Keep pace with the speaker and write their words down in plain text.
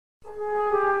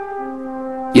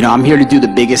You know, I'm here to do the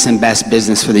biggest and best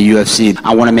business for the UFC.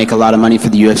 I want to make a lot of money for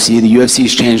the UFC. The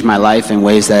UFC's changed my life in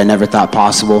ways that I never thought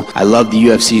possible. I love the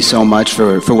UFC so much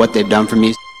for what they've done for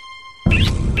me.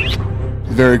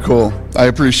 Very cool. I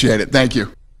appreciate it. Thank you.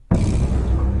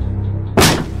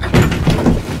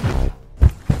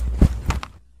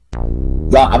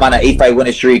 I'm on an 8-fight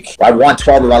winning streak. I've won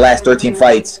 12 of my last 13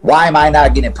 fights. Why am I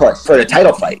not getting pushed for the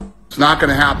title fight? It's not going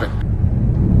to happen.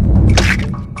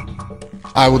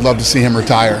 I would love to see him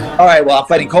retire. All right, well, I'm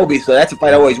fighting Kobe, so that's a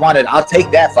fight I always wanted. I'll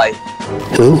take that fight.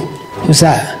 Who? Who's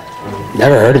that?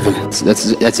 Never heard of him.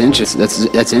 That's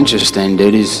interesting,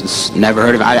 dude. He's never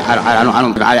heard of him. But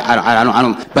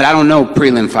I don't know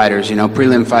prelim fighters. You know,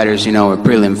 prelim fighters. You know, are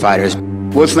prelim fighters.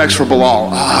 What's next for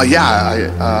Belal?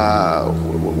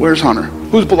 Where's Hunter?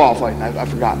 Who's Belal fighting? I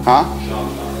forgot. Huh?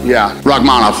 Yeah,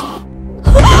 Rakhmonov.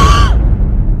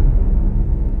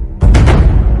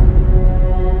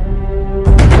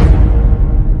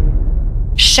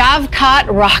 Shavkat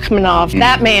Rakhmonov.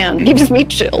 That man gives me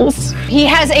chills. He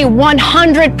has a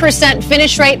 100%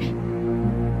 finish rate.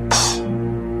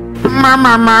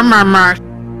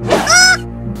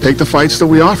 Take the fights that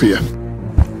we offer you.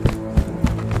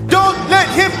 Don't let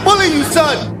him bully you,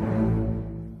 son!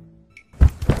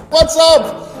 What's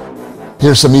up?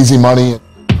 Here's some easy money.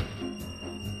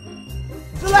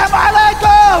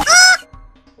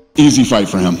 Easy fight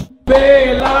for him.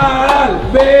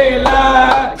 Belal!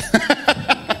 Belal!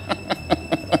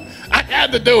 I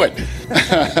had to do it.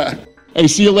 Hey,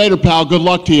 see you later, pal. Good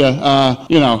luck to you.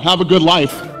 You know, have a good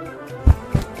life.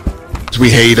 We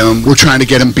hate him. We're trying to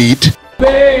get him beat.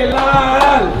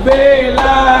 Belal!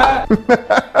 Belal!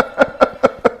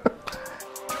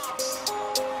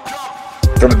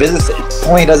 From a business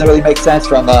point, it doesn't really make sense.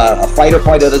 From a fighter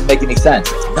point, it doesn't make any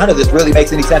sense. None of this really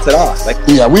makes any sense at all. Like,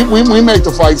 yeah, we make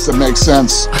the fights that make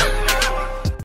sense.